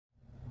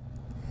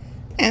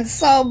And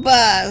so,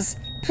 Buzz,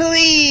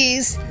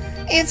 please,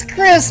 it's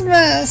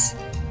Christmas.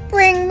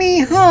 Bring me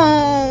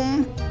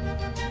home.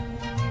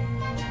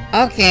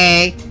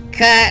 Okay,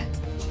 cut.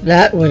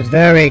 That was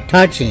very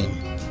touching.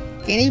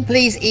 Can you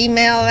please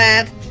email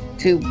that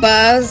to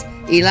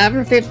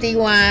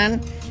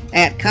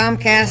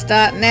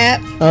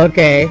buzz1151@comcast.net?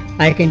 Okay,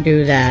 I can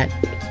do that.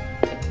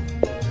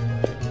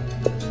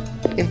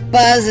 If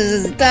Buzz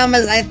is as dumb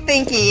as I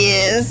think he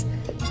is,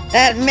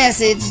 that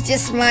message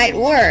just might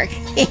work.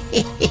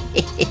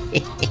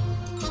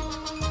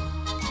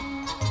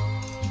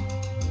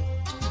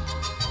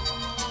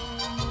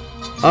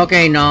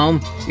 Okay,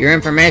 Gnome, your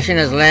information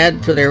has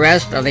led to the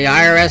arrest of the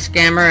IRS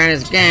scammer and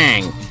his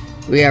gang.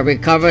 We have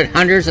recovered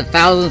hundreds of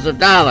thousands of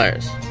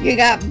dollars. You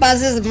got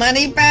Buzz's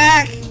money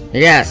back?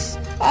 Yes.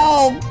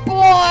 Oh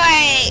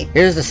boy!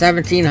 Here's the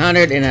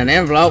 $1,700 in an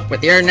envelope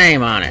with your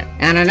name on it.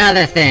 And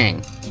another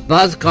thing,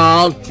 Buzz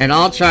called and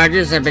all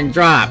charges have been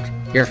dropped.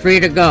 You're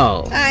free to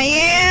go. I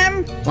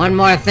am? One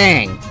more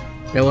thing.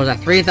 There was a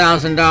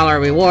 $3,000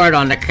 reward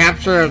on the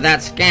capture of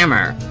that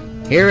scammer.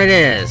 Here it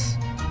is.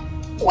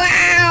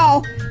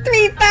 Wow!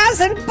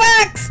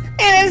 $3,000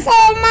 and it's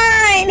all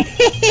mine!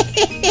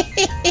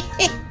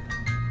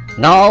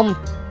 Gnome,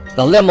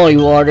 the limo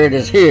you ordered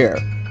is here.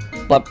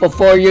 But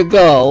before you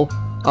go,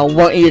 I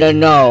want you to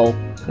know,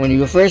 when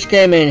you first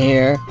came in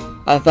here,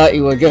 I thought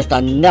you were just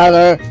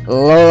another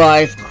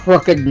low-life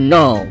crooked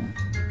gnome.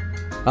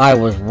 I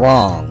was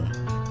wrong.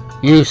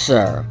 You,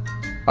 sir,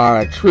 are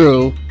a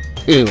true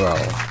hero.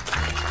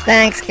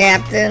 Thanks,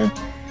 Captain.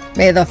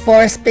 May the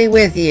force be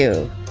with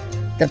you.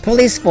 The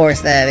police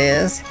force, that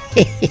is.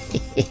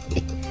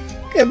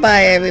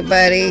 Goodbye,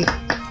 everybody.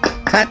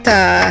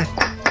 Ta-ta.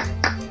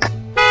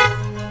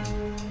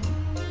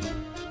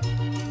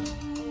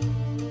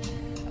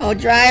 Oh,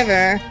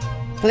 driver,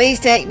 please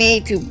take me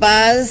to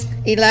Buzz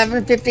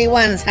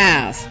 1151's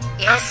house.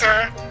 Yes,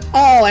 sir.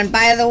 Oh, and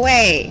by the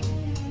way,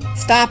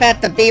 stop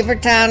at the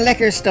Beavertown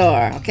liquor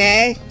store,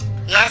 okay?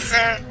 Yes,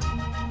 sir.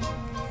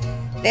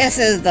 This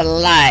is the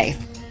life.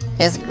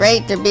 It's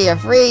great to be a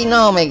free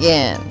gnome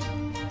again.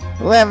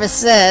 Whoever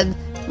said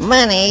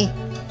money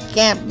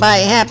can't buy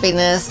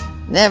happiness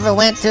never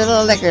went to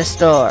the liquor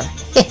store.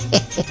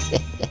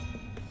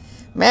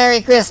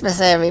 Merry Christmas,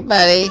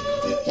 everybody.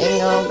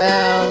 Jingle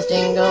bells,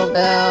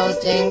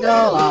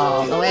 jingle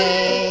all the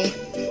way.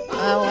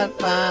 Oh, what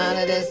fun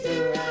it is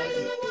to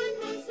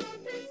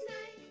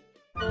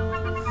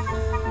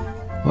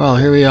ride. Well,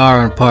 here we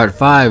are on part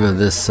 5 of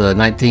this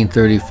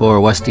 1934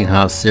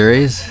 Westinghouse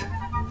series.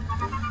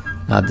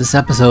 Now, this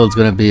episode is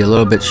going to be a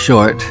little bit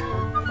short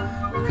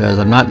because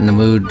I'm not in the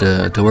mood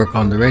to work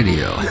on the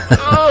radio.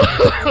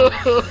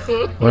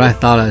 What I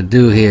thought I'd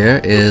do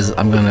here is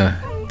I'm going to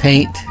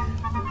paint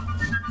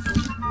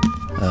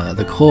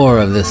the core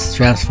of this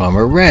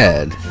transformer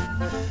red.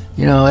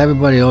 You know,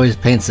 everybody always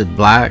paints it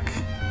black.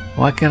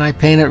 Why can't I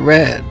paint it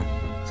red?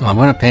 So I'm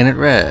going to paint it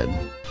red.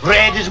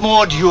 Red is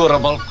more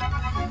durable.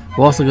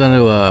 We're also going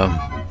to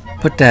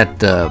put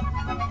that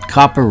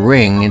copper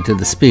ring into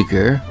the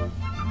speaker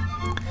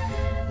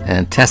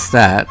and test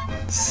that,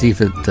 see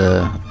if it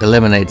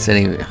eliminates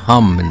any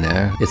hum in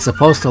there. It's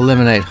supposed to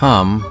eliminate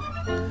hum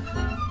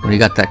when you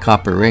got that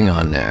copper ring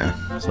on there.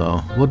 So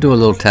we'll do a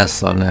little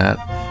test on that.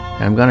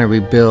 And I'm going to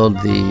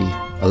rebuild the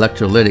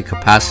electrolytic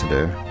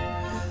capacitor,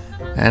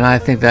 and I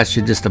think that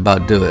should just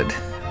about do it.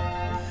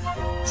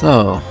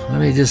 So let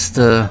me just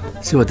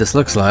see what this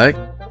looks like.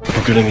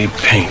 We're going to need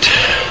paint.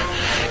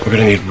 We're going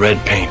to need red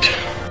paint.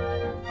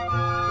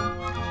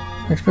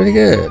 Looks pretty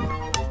good.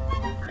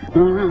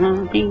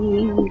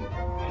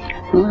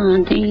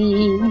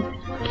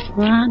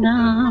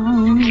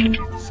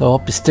 So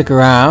hope you stick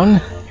around.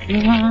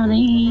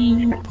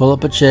 Pull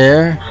up a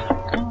chair.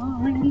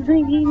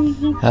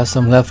 Have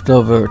some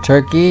leftover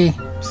turkey,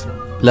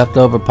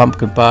 leftover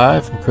pumpkin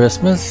pie from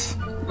Christmas,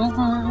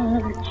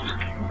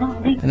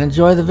 and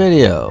enjoy the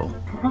video.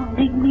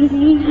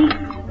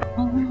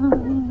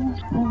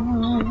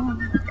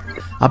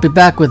 I'll be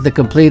back with the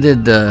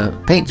completed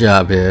paint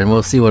job here, and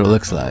we'll see what it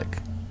looks like.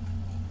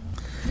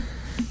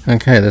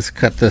 Okay, let's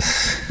cut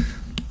this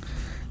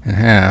in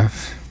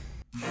half.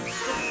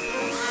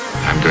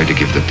 I'm going to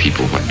give the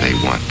people what they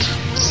want.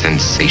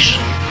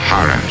 Sensation,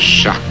 horror,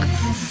 shock.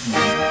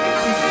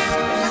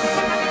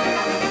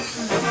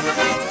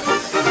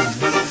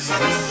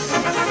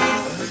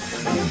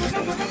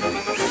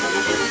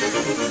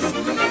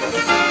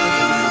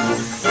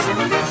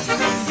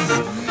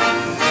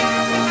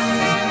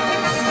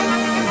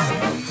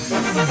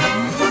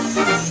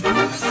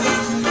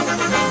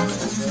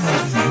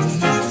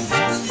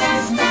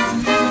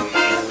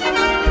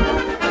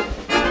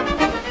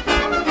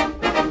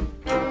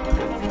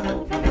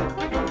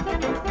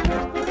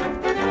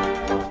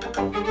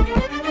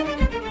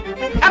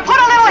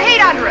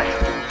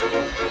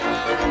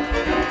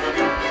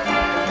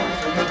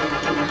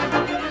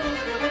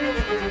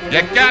 You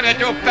gotta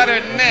do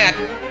better than that.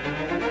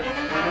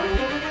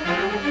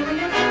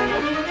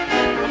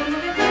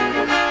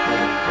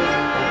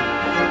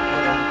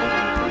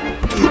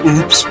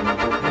 Oops.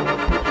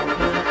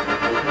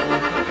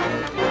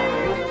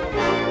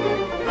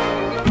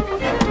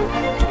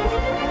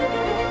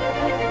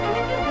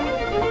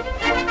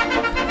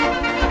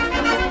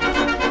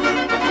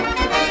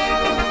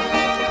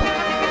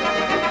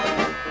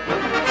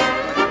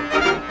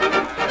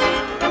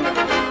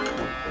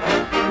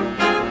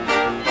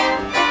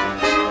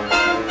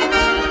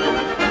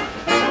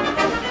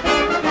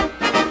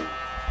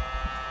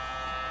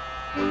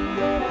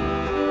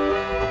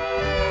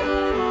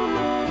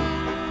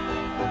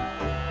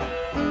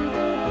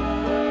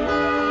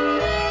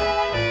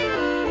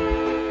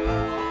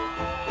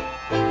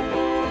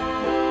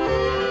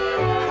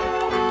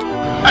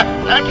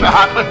 Thanks for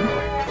hopping.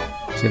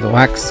 See, the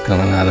wax is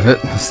coming out of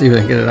it. Let's see if we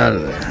can get it out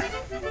of there.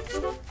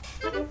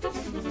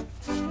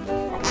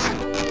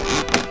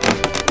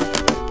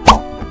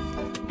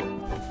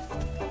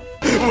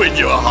 When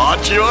you're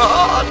hot, you're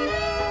hot.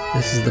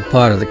 This is the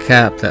part of the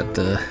cap that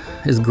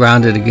is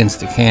grounded against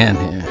the can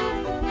here.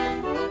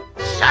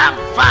 Some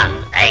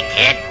fun, eh,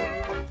 kid?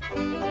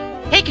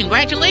 Hey,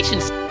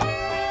 congratulations.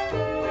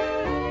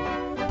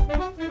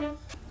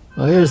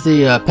 Well, here's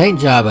the paint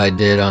job I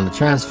did on the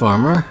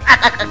transformer.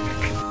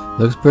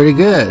 Looks pretty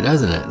good,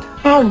 doesn't it?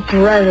 Oh,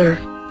 brother.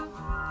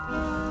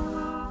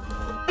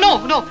 No,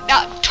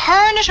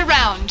 turn it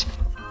around.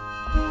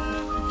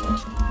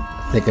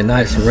 I think a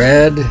nice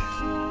red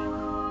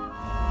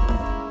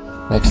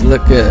makes it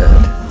look good.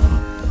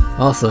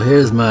 Also,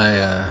 here's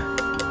my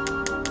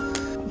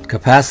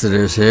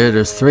capacitors here.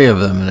 There's 3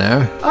 of them in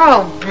there.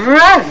 Oh,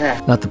 brother!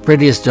 Not the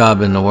prettiest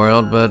job in the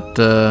world, but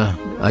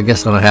I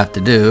guess what I have to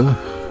do.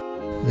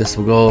 This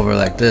will go over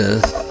like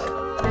this.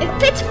 It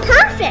fits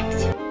perfect!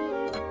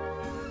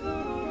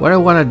 What I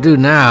want to do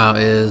now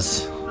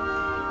is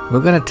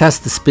we're going to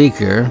test the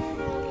speaker,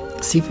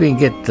 see if we can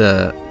get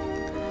the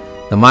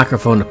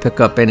microphone to pick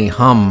up any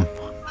hum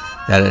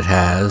that it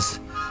has,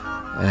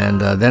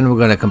 and then we're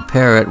going to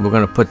compare it. We're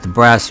going to put the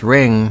brass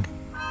ring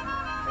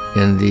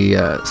in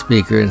the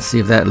speaker and see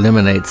if that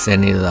eliminates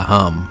any of the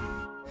hum.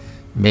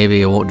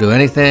 Maybe it won't do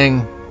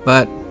anything,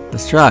 but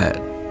let's try it.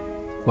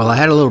 Well, I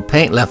had a little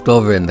paint left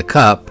over in the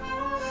cup,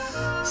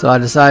 so I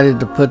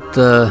decided to put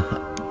a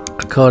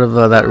coat of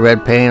that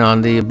red paint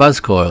on the buzz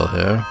coil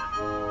here.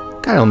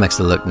 Kind of makes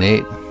it look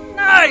neat.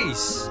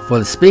 Nice! For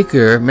the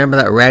speaker, remember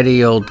that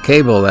ratty old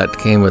cable that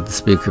came with the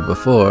speaker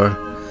before?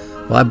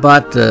 Well, I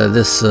bought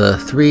this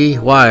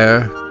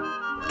 3-wire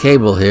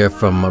cable here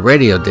from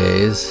Radio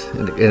Days,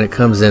 and it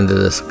comes into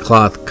this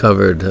cloth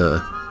covered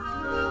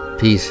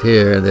piece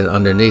here, and then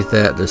underneath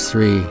that there's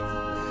 3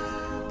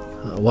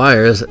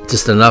 wires,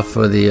 just enough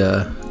for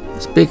the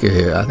speaker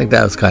here. I think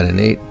that was kind of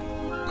neat.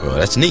 Oh,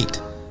 that's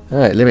neat.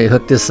 Alright, let me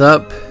hook this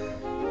up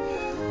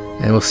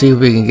and we'll see if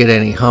we can get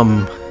any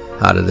hum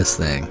out of this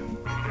thing.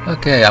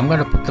 Okay, I'm going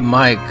to put the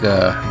mic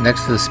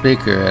next to the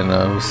speaker and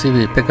we'll see if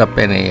we pick up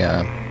any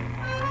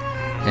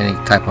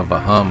type of a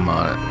hum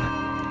on it.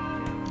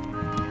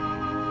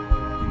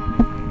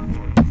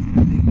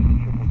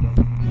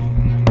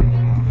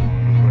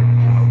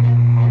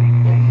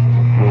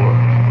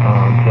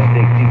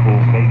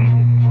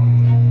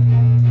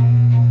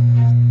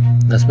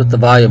 Let's put the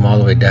volume all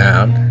the way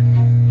down.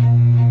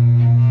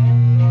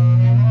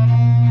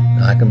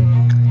 Now I can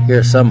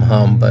hear some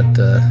hum, but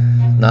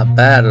not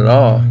bad at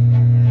all.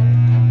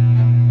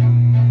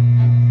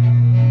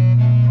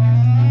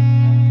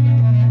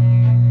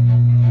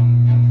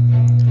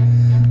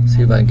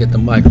 See if I can get the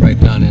mic right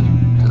down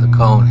into the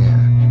cone here.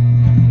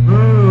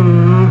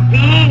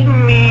 Feed me!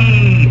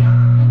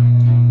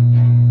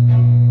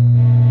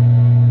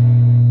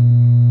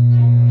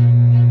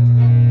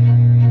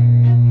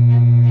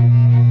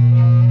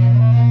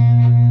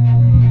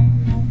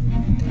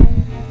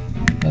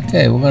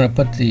 Okay, we're going to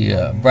put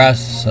the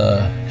brass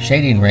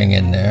shading ring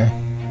in there.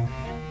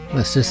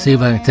 Let's just see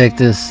if I can take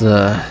this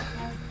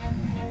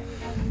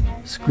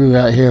screw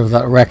out here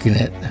without wrecking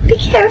it. Be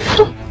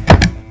careful.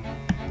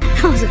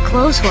 That was a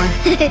close one.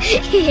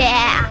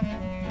 Yeah.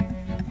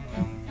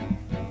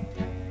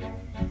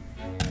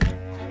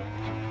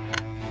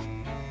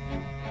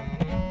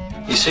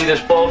 You see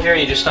this bulb here?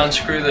 You just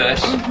unscrew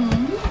this.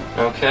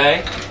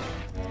 Okay.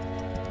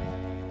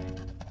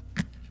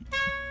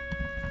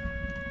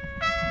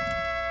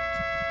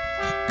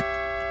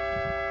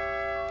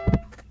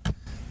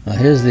 Now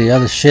here's the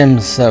other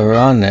shims that were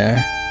on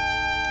there.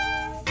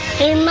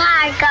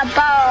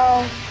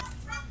 Remarkable.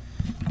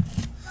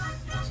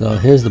 So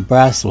here's the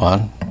brass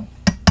one.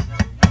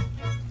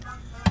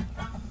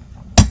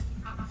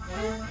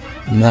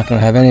 I'm not going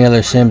to have any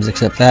other shims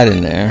except that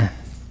in there.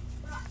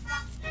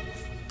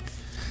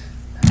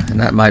 And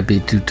that might be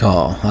too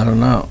tall. I don't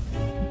know.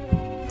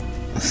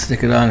 Let's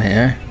stick it on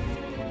here.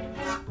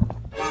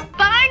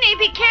 Barney,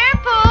 be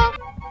careful!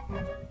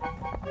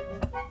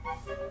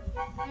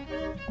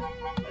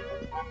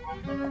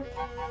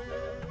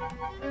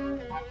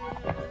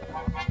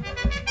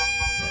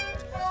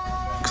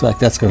 Looks like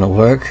that's going to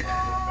work.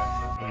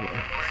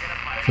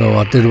 So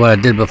I did what I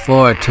did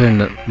before. I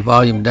turned the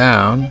volume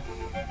down.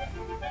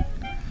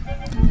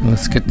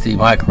 Let's get the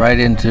mic right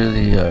into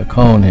the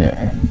cone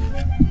here.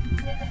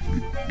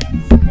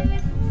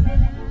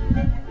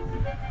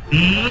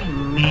 Feed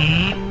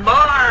me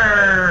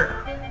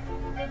more!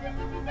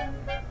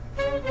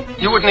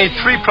 You would need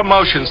 3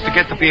 promotions to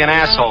get to be an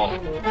asshole.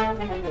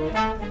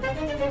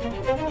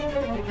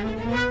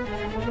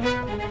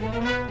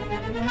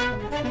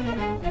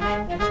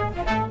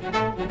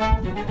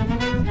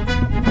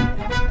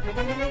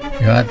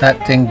 You know,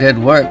 that thing did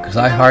work, because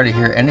I hardly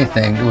hear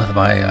anything with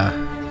my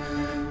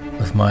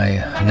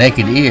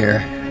naked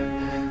ear.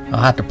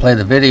 I'll have to play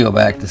the video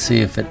back to see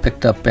if it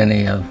picked up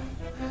any of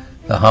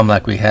the hum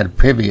like we had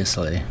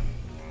previously.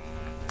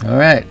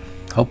 Alright,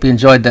 hope you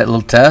enjoyed that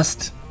little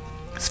test.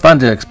 It's fun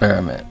to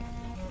experiment.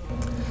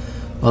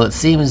 Well, it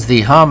seems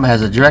the hum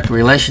has a direct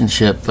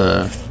relationship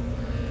to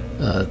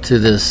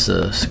this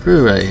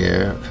screw right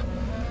here.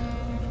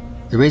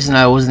 The reason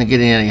I wasn't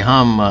getting any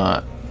hum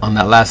on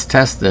that last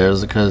test there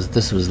is because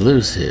this was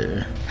loose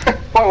here.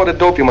 Boy, what a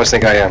dope you must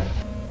think I am.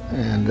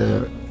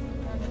 And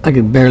I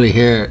can barely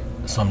hear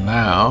some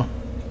now.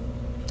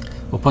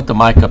 We'll put the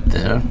mic up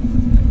there.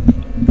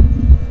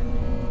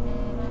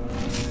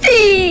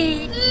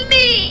 Feed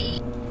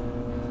me!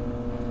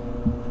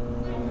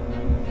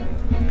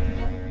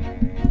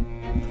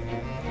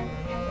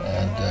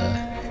 And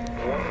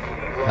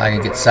I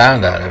can get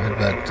sound out of it,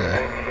 but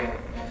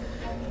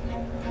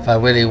if I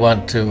really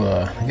want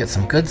to get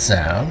some good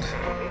sound,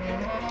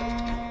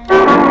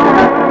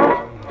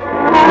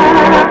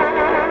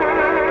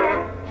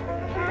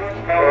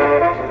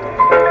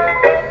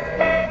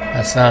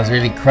 that sounds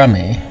really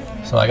crummy,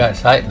 so I gotta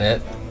tighten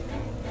it.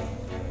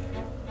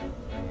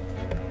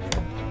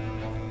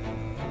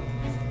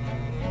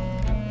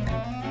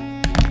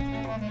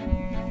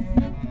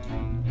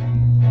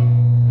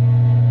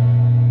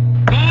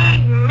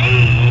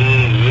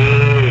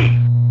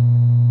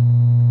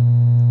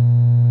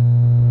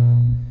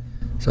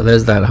 So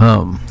there's that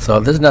hum. So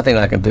there's nothing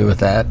I can do with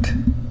that.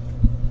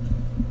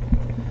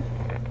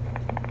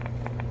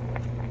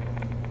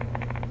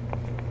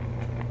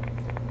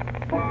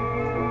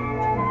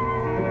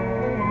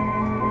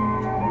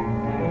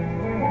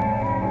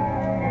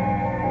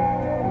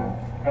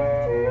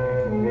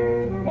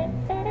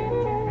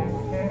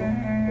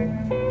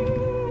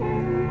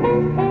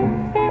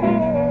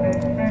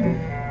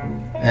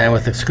 And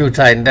with the screw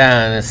tightened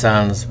down, it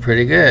sounds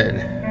pretty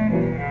good.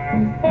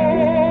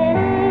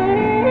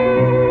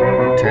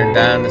 Turn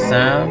down the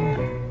sound.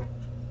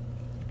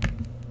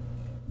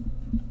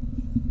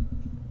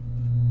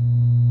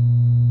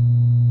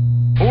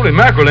 Holy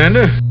mackerel,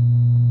 Andy.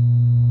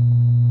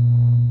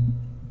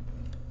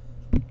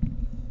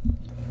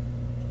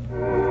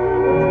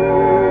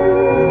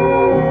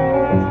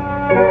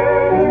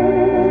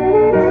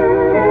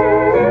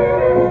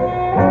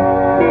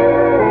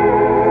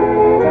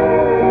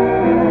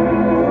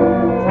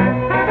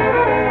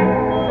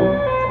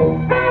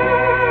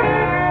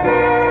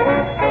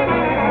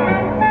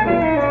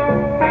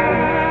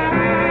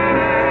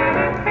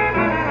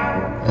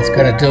 That's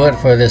going to do it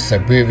for this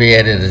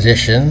abbreviated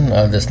edition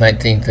of this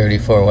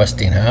 1934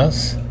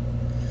 Westinghouse.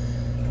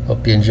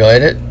 Hope you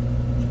enjoyed it.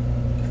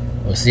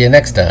 We'll see you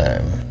next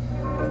time.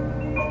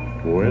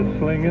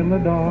 Whistling in the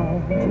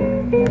dark,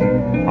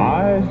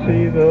 I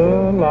see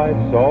the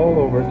lights all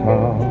over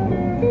town,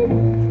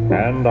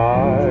 and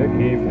I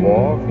keep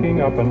walking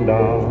up and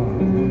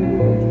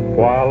down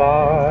while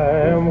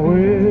I am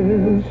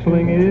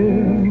whistling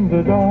in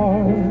the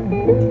dark,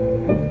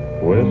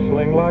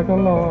 whistling like a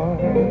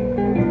lark.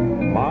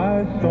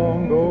 My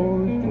song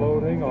goes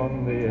floating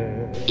on the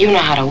air. You know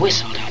how to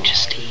whistle, don't you,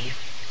 Steve?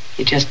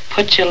 You just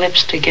put your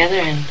lips together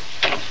and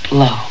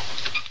blow.